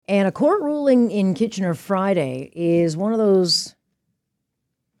And a court ruling in Kitchener Friday is one of those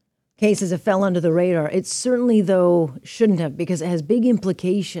cases that fell under the radar. It certainly, though, shouldn't have, because it has big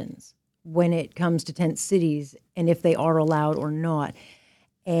implications when it comes to tent cities and if they are allowed or not.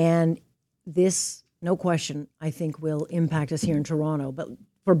 And this, no question, I think will impact us here in Toronto. But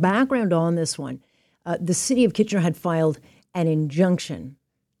for background on this one, the city of Kitchener had filed an injunction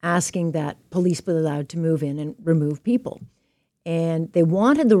asking that police be allowed to move in and remove people. And they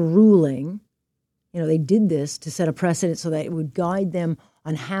wanted the ruling, they did this to set a precedent so that it would guide them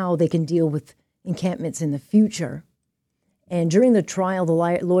on how they can deal with encampments in the future. And during the trial, the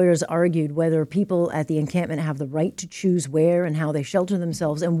lawyers argued whether people at the encampment have the right to choose where and how they shelter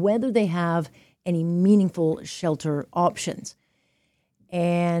themselves and whether they have any meaningful shelter options.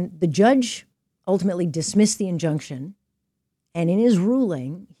 And the judge ultimately dismissed the injunction. And in his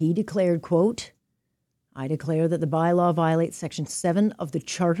ruling, he declared, quote, "I declare that the bylaw violates Section 7 of the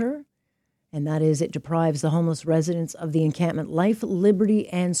Charter, and that is it deprives the homeless residents of the encampment life, liberty,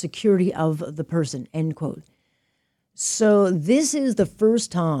 and security of the person," end quote. So this is the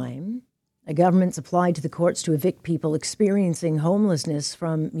first time a government's applied to the courts to evict people experiencing homelessness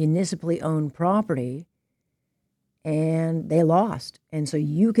from municipally owned property, and they lost. And so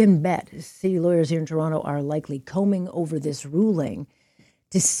you can bet city lawyers here in Toronto are likely combing over this ruling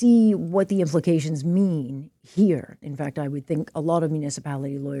to see what the implications mean here. In fact, I would think a lot of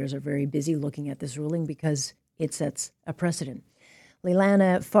municipality lawyers are very busy looking at this ruling because it sets a precedent.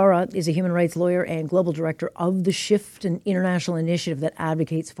 Leilana Farah is a human rights lawyer and global director of the Shift, an international initiative that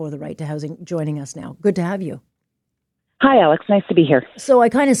advocates for the right to housing, joining us now. Good to have you. Hi, Alex. Nice to be here. So I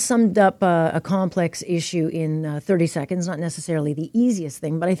kind of summed up a complex issue in 30 seconds, not necessarily the easiest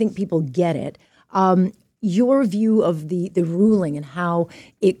thing, but I think people get it. Your view of the ruling and how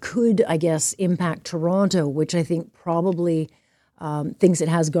it could, I guess, impact Toronto, which I think probably thinks it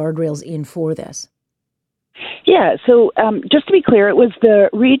has guardrails in for this. Yeah, so just to be clear, it was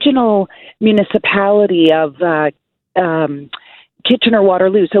the regional municipality of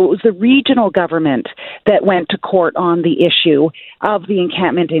Kitchener-Waterloo. So it was the regional government that went to court on the issue of the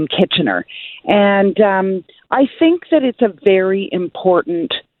encampment in Kitchener. And I think that it's a very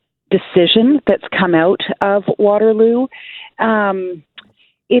important decision that's come out of Waterloo.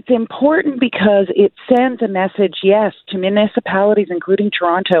 It's important because it sends a message, yes, to municipalities, including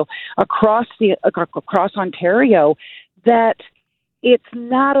Toronto, across Ontario, that it's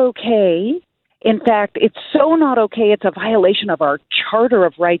not okay. In fact, it's so not okay, it's a violation of our Charter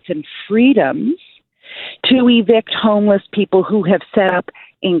of Rights and Freedoms to evict homeless people who have set up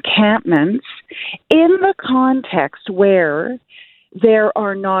encampments in the context where there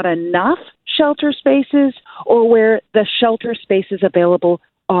are not enough shelter spaces or where the shelter spaces available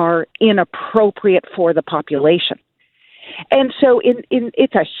are inappropriate for the population. And so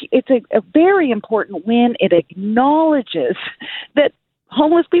it's a very important win. It acknowledges that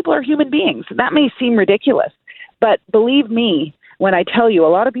homeless people are human beings. That may seem ridiculous, but believe me when I tell you, a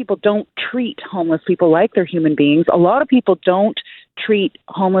lot of people don't treat homeless people like they're human beings. A lot of people don't treat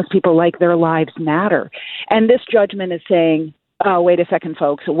homeless people like their lives matter. And this judgment is saying, oh, wait a second,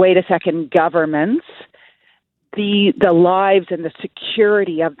 folks, wait a second, governments, the lives and the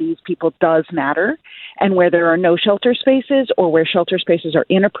security of these people does matter. And where there are no shelter spaces or where shelter spaces are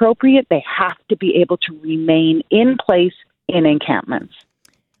inappropriate, they have to be able to remain in place in encampments.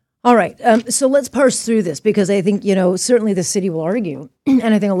 All right. So let's parse through this because I think, certainly the city will argue,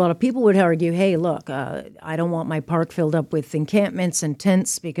 and I think a lot of people would argue, hey, look, I don't want my park filled up with encampments and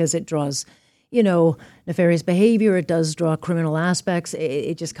tents because it draws, nefarious behavior. It does draw criminal aspects.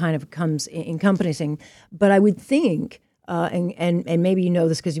 It just kind of comes encompassing. But I would think, and maybe you know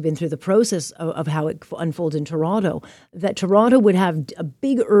this because you've been through the process of how it unfolds in Toronto, that Toronto would have a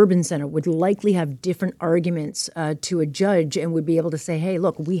big urban center, would likely have different arguments to a judge and would be able to say, hey,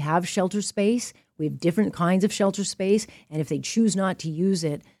 look, we have shelter space. We have different kinds of shelter space. And if they choose not to use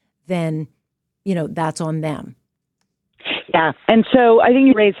it, then, that's on them. Yeah. And so I think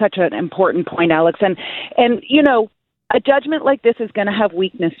you raised such an important point, Alex. And a judgment like this is going to have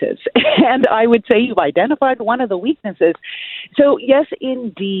weaknesses. And I would say you've identified one of the weaknesses. So, yes,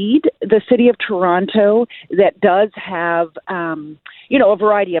 indeed, the city of Toronto that does have, a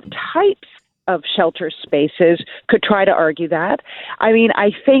variety of types of shelter spaces could try to argue that. I mean,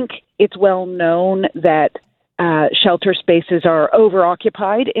 I think it's well known that shelter spaces are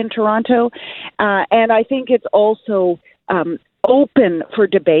overoccupied in Toronto. And I think it's also open for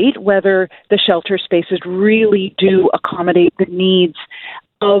debate whether the shelter spaces really do accommodate the needs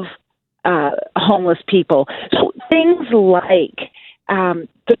of homeless people. So things like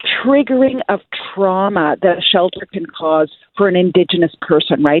the triggering of trauma that a shelter can cause for an Indigenous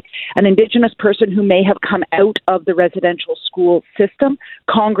person, right? An Indigenous person who may have come out of the residential school system.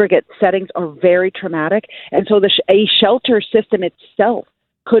 Congregate settings are very traumatic. And so a shelter system itself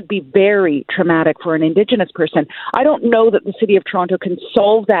could be very traumatic for an Indigenous person. I don't know that the City of Toronto can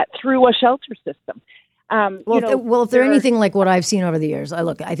solve that through a shelter system. If they're anything like what I've seen over the years,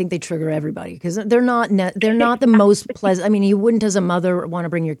 I think they trigger everybody because they're not the most pleasant. I mean, you wouldn't as a mother want to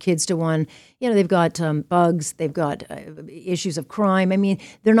bring your kids to one. You know, they've got bugs, they've got issues of crime. I mean,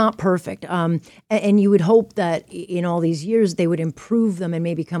 they're not perfect. And you would hope that in all these years they would improve them and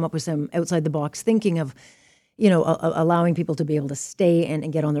maybe come up with some outside the box thinking of, allowing people to be able to stay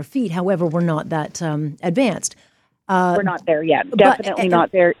and get on their feet. However, we're not that advanced. We're not there yet. Definitely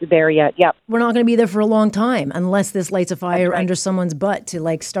not there yet. Yep. We're not going to be there for a long time unless this lights a fire under someone's butt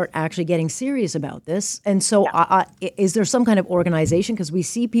to start actually getting serious about this. And so is there some kind of organization? Because we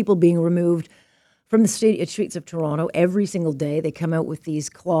see people being removed from the streets of Toronto every single day. They come out with these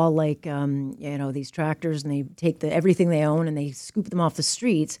claw-like, these tractors, and they take everything they own and they scoop them off the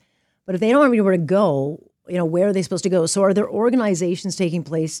streets. But if they don't have anywhere to go, where are they supposed to go? So are there organizations taking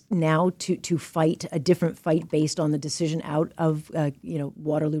place now to fight a different fight based on the decision out of,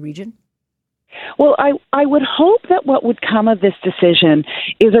 Waterloo region? Well, I would hope that what would come of this decision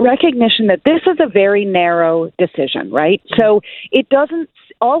is a recognition that this is a very narrow decision, right? So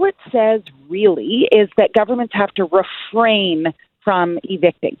all it says really is that governments have to refrain from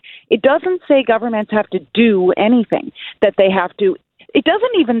evicting. It doesn't say governments have to do anything, that they have to. It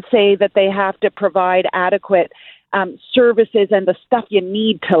doesn't even say that they have to provide adequate services and the stuff you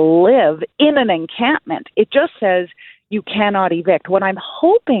need to live in an encampment. It just says you cannot evict. What I'm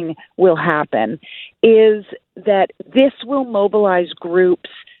hoping will happen is that this will mobilize groups,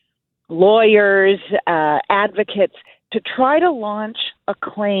 lawyers, advocates to try to launch a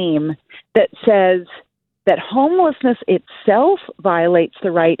claim that says that homelessness itself violates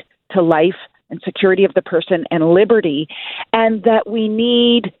the right to life and security of the person and liberty, and that we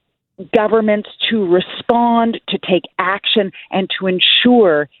need governments to respond, to take action, and to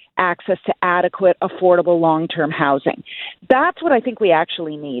ensure access to adequate, affordable, long-term housing. That's what I think we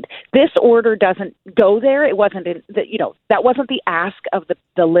actually need. This order doesn't go there. It wasn't, that wasn't the ask of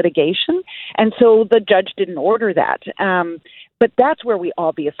the litigation, and so the judge didn't order that. But that's where we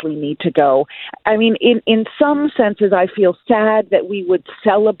obviously need to go. I mean, in some senses, I feel sad that we would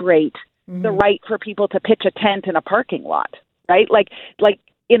celebrate the right for people to pitch a tent in a parking lot, right? Like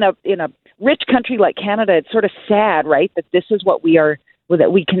in a rich country like Canada, it's sort of sad, right, that this is what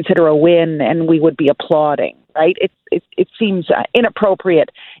that we consider a win and we would be applauding, right? It seems inappropriate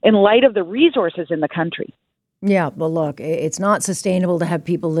in light of the resources in the country. Yeah, well, look, it's not sustainable to have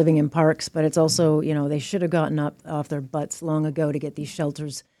people living in parks, but it's also, they should have gotten up off their butts long ago to get these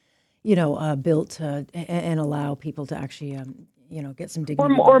shelters, built and allow people to actually get some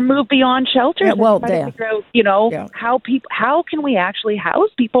dignity. Or move beyond shelters. Yeah, well, figure out, how can we actually house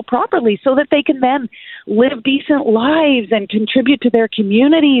people properly so that they can then live decent lives and contribute to their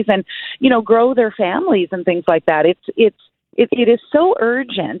communities and, grow their families and things like that. It is so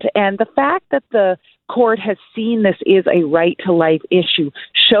urgent. And the fact that the court has seen this is a right to life issue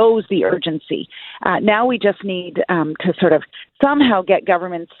shows the urgency. Now we just need to sort of somehow get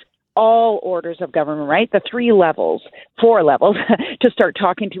governments, all orders of government, right? The 4 levels, to start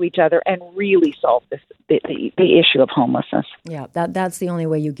talking to each other and really solve the issue of homelessness. Yeah, that's the only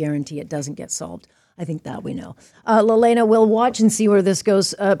way you guarantee it doesn't get solved. I think that we know. Lelena, we'll watch and see where this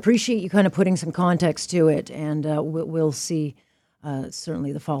goes. Appreciate you kind of putting some context to it, and we'll see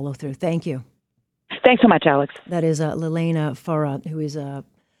certainly the follow through. Thank you. Thanks so much, Alex. That is Lelena Farah, who is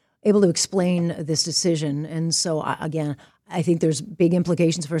able to explain this decision. And so, again, I think there's big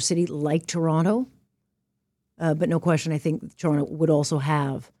implications for a city like Toronto, but no question, I think Toronto would also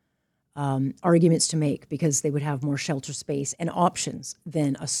have arguments to make because they would have more shelter space and options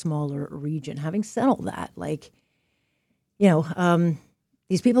than a smaller region. Having said all that,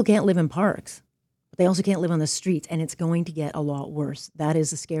 these people can't live in parks, but they also can't live on the streets, and it's going to get a lot worse. That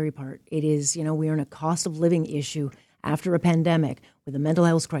is the scary part. It is, we're in a cost of living issue after a pandemic with a mental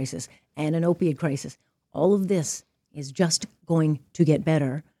health crisis and an opioid crisis. All of this is just going to get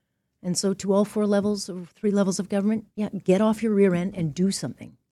better. And so to all 4 levels or 3 levels of government, get off your rear end and do something.